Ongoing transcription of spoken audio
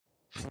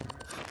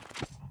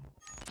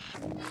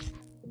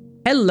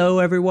Hello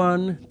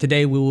everyone!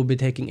 Today we will be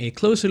taking a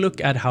closer look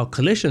at how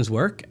collisions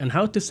work and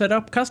how to set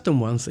up custom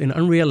ones in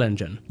Unreal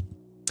Engine.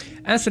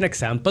 As an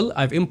example,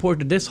 I've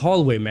imported this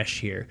hallway mesh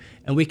here,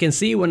 and we can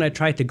see when I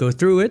try to go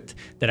through it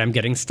that I'm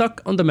getting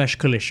stuck on the mesh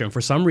collision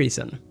for some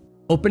reason.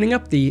 Opening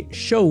up the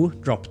Show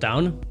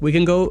dropdown, we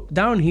can go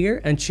down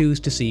here and choose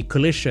to see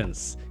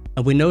collisions.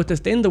 And we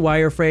noticed in the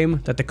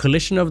wireframe that the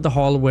collision of the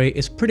hallway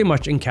is pretty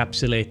much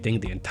encapsulating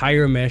the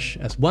entire mesh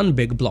as one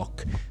big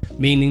block,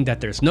 meaning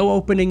that there's no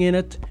opening in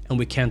it and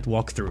we can't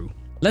walk through.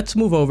 Let's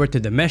move over to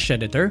the mesh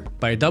editor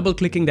by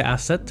double-clicking the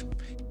asset.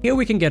 Here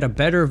we can get a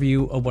better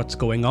view of what's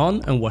going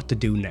on and what to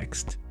do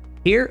next.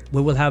 Here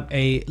we will have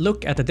a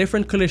look at the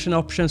different collision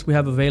options we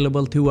have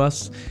available to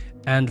us,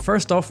 and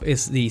first off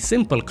is the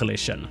simple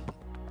collision.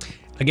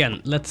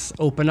 Again, let's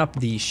open up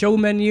the show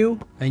menu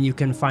and you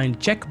can find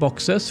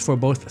checkboxes for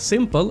both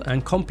simple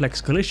and complex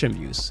collision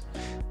views.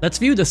 Let's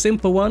view the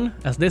simple one,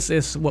 as this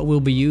is what will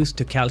be used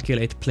to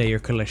calculate player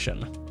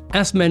collision.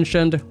 As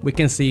mentioned, we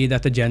can see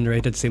that the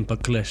generated simple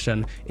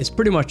collision is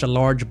pretty much a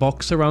large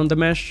box around the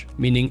mesh,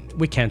 meaning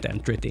we can't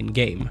enter it in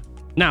game.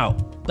 Now,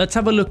 let's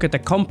have a look at the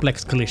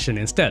complex collision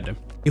instead.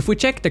 If we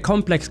check the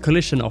complex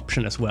collision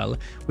option as well,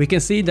 we can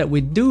see that we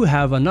do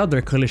have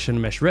another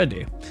collision mesh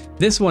ready.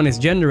 This one is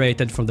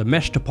generated from the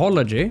mesh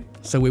topology,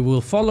 so we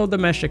will follow the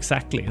mesh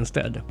exactly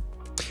instead,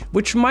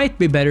 which might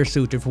be better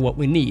suited for what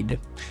we need.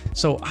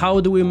 So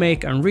how do we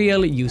make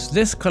Unreal use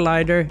this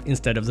collider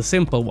instead of the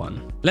simple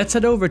one? Let's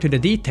head over to the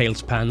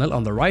details panel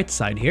on the right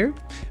side here.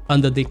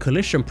 Under the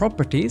collision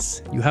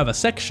properties, you have a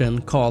section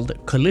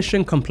called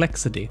collision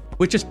complexity,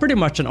 which is pretty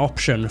much an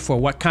option for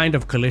what kind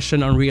of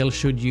collision Unreal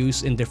should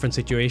use in different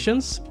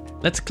situations.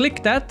 Let's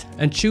click that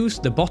and choose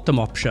the bottom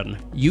option,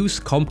 use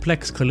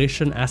complex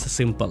collision as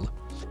simple.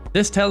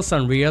 This tells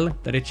Unreal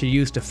that it should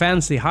use the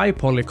fancy high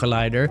poly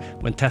collider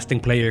when testing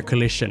player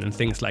collision and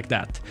things like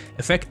that,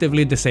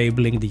 effectively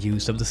disabling the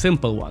use of the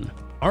simple one.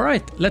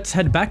 Alright, let's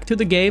head back to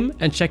the game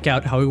and check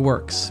out how it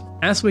works.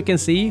 As we can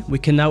see, we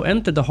can now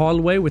enter the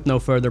hallway with no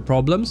further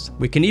problems.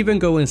 We can even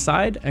go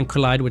inside and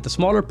collide with the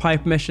smaller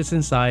pipe meshes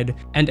inside,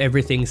 and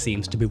everything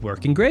seems to be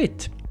working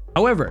great.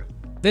 However,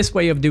 this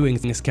way of doing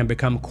things can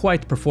become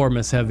quite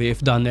performance heavy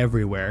if done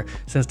everywhere,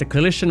 since the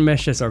collision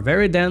meshes are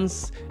very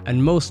dense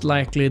and most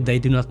likely they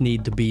do not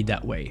need to be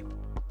that way.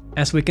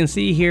 As we can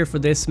see here for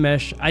this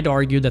mesh, I'd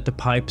argue that the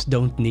pipes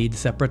don't need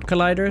separate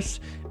colliders,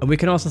 and we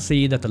can also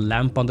see that the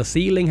lamp on the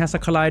ceiling has a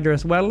collider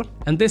as well.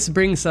 And this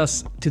brings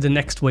us to the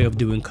next way of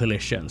doing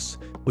collisions,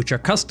 which are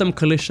custom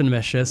collision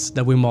meshes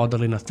that we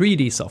model in a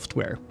 3D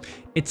software.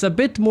 It's a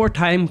bit more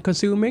time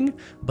consuming,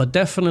 but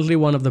definitely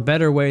one of the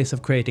better ways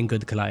of creating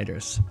good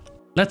colliders.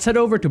 Let's head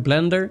over to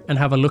Blender and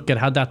have a look at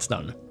how that's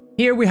done.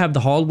 Here we have the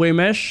hallway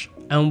mesh,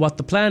 and what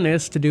the plan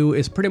is to do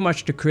is pretty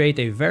much to create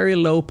a very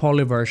low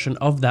poly version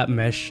of that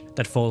mesh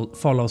that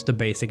follows the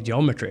basic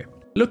geometry.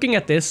 Looking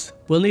at this,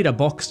 we'll need a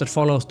box that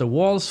follows the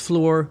walls,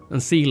 floor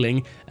and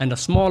ceiling, and a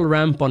small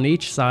ramp on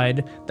each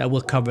side that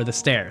will cover the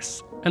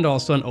stairs, and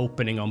also an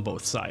opening on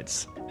both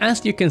sides.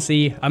 As you can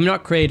see, I'm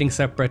not creating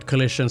separate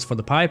collisions for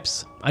the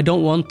pipes. I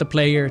don't want the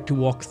player to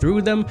walk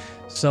through them,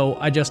 so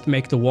I just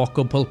make the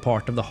walkable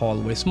part of the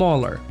hallway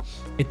smaller.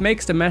 It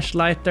makes the mesh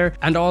lighter,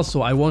 and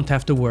also I won't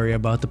have to worry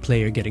about the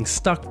player getting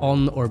stuck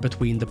on or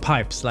between the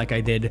pipes like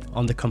I did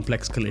on the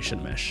complex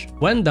collision mesh.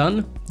 When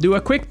done, do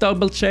a quick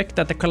double check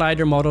that the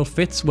collider model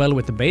fits well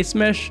with the base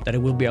mesh that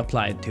it will be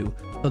applied to,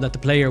 so that the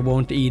player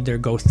won't either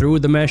go through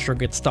the mesh or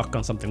get stuck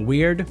on something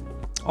weird.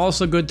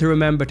 Also good to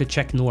remember to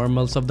check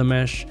normals of the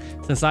mesh.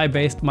 Since I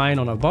based mine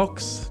on a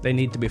box, they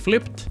need to be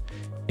flipped.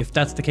 If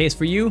that's the case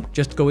for you,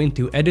 just go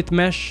into Edit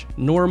Mesh,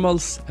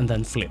 Normals, and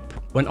then Flip.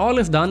 When all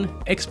is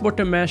done, export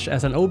the mesh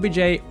as an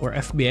OBJ or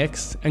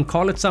FBX and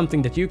call it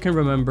something that you can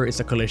remember is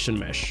a collision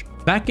mesh.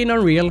 Back in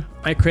Unreal,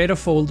 I create a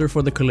folder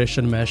for the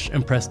collision mesh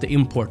and press the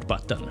Import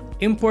button.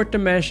 Import the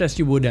mesh as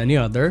you would any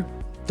other.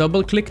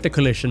 Double-click the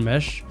collision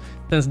mesh.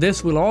 Since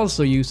this will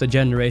also use a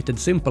generated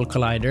simple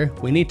collider,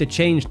 we need to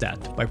change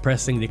that by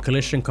pressing the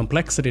collision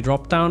complexity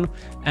dropdown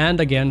and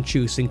again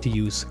choosing to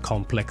use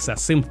complex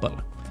as simple.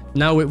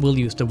 Now it will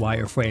use the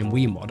wireframe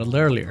we modeled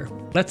earlier.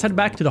 Let's head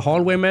back to the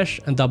hallway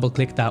mesh and double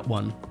click that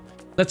one.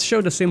 Let's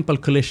show the simple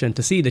collision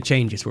to see the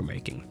changes we're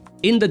making.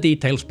 In the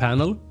details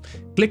panel,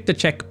 click the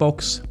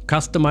checkbox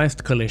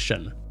Customized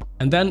Collision,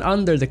 and then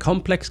under the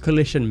complex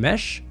collision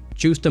mesh,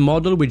 choose the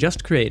model we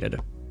just created.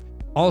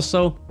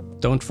 Also,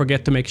 don't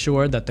forget to make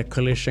sure that the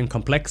collision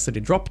complexity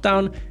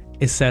dropdown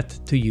is set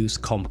to use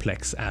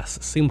complex as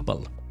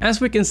simple. As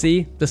we can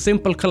see, the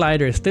simple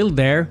collider is still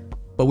there,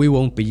 but we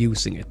won't be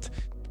using it.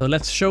 So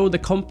let's show the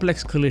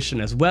complex collision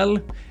as well,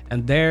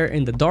 and there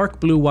in the dark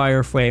blue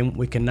wireframe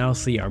we can now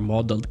see our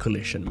modeled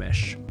collision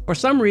mesh. For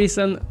some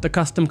reason, the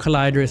custom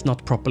collider is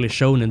not properly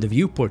shown in the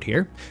viewport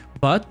here,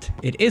 but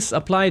it is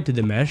applied to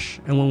the mesh,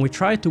 and when we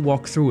try to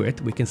walk through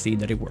it, we can see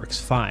that it works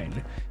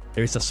fine.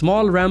 There is a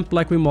small ramp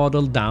like we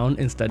modeled down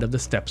instead of the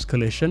steps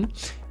collision,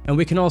 and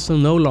we can also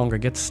no longer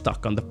get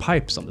stuck on the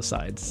pipes on the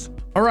sides.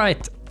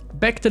 Alright,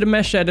 Back to the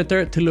mesh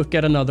editor to look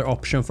at another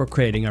option for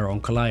creating our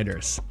own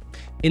colliders.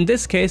 In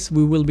this case,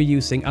 we will be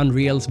using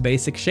Unreal's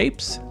basic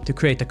shapes to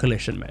create a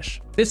collision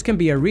mesh. This can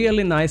be a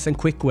really nice and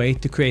quick way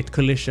to create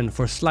collision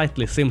for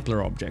slightly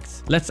simpler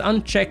objects. Let's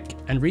uncheck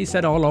and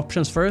reset all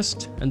options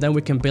first, and then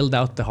we can build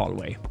out the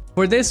hallway.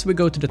 For this, we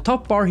go to the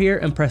top bar here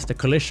and press the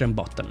collision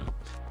button.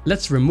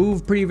 Let's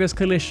remove previous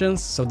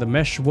collisions so the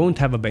mesh won't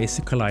have a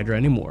basic collider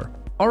anymore.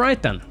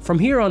 Alright then, from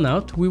here on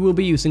out, we will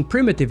be using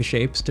primitive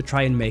shapes to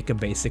try and make a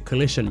basic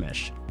collision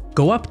mesh.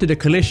 Go up to the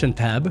collision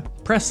tab,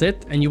 press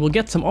it, and you will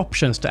get some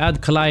options to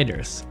add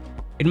colliders.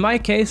 In my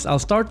case, I'll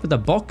start with a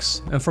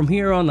box, and from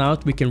here on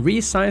out we can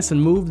resize and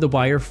move the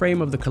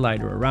wireframe of the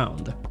collider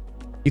around.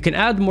 You can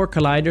add more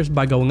colliders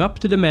by going up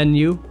to the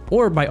menu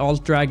or by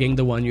alt-dragging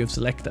the one you've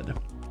selected.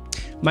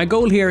 My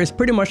goal here is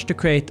pretty much to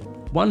create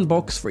one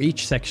box for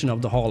each section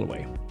of the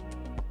hallway.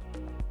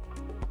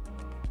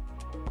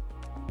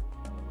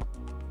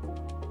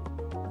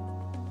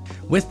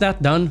 With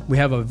that done, we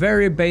have a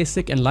very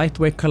basic and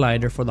lightweight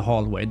collider for the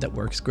hallway that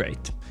works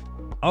great.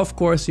 Of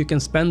course, you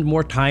can spend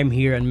more time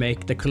here and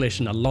make the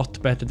collision a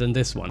lot better than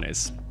this one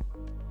is.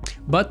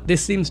 But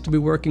this seems to be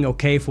working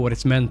okay for what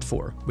it's meant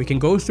for. We can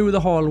go through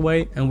the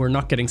hallway and we're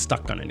not getting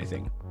stuck on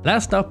anything.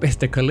 Last up is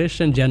the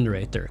collision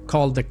generator,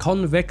 called the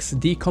convex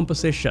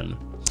decomposition.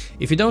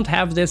 If you don't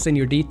have this in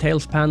your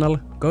details panel,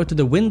 go to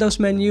the Windows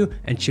menu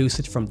and choose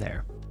it from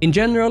there. In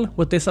general,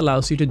 what this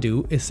allows you to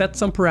do is set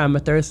some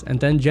parameters and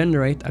then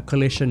generate a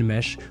collision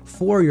mesh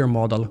for your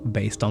model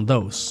based on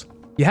those.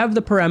 You have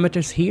the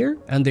parameters here,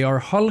 and they are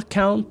hull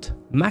count,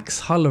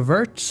 max hull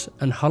verts,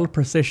 and hull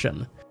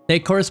precision. They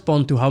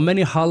correspond to how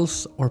many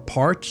hulls or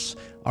parts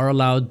are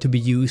allowed to be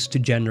used to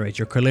generate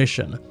your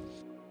collision,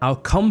 how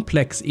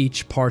complex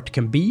each part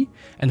can be,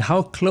 and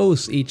how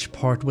close each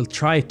part will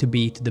try to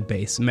be to the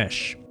base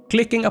mesh.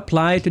 Clicking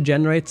apply to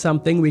generate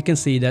something, we can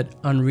see that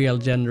Unreal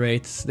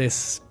generates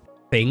this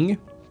thing.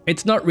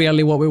 It's not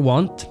really what we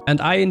want,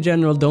 and I in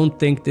general don't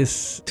think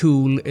this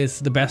tool is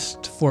the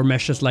best for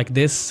meshes like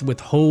this with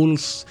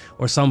holes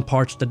or some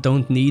parts that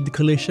don't need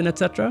collision,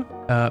 etc.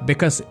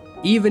 Because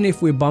even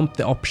if we bump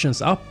the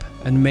options up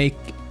and make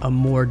a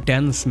more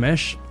dense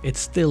mesh, it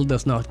still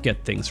does not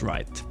get things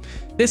right.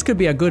 This could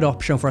be a good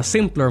option for a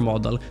simpler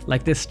model,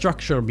 like this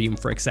structural beam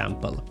for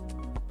example.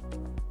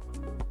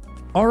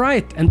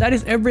 Alright, and that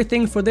is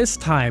everything for this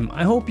time.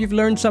 I hope you've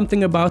learned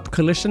something about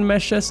collision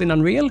meshes in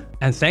Unreal,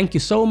 and thank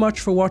you so much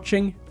for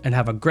watching, and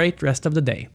have a great rest of the day.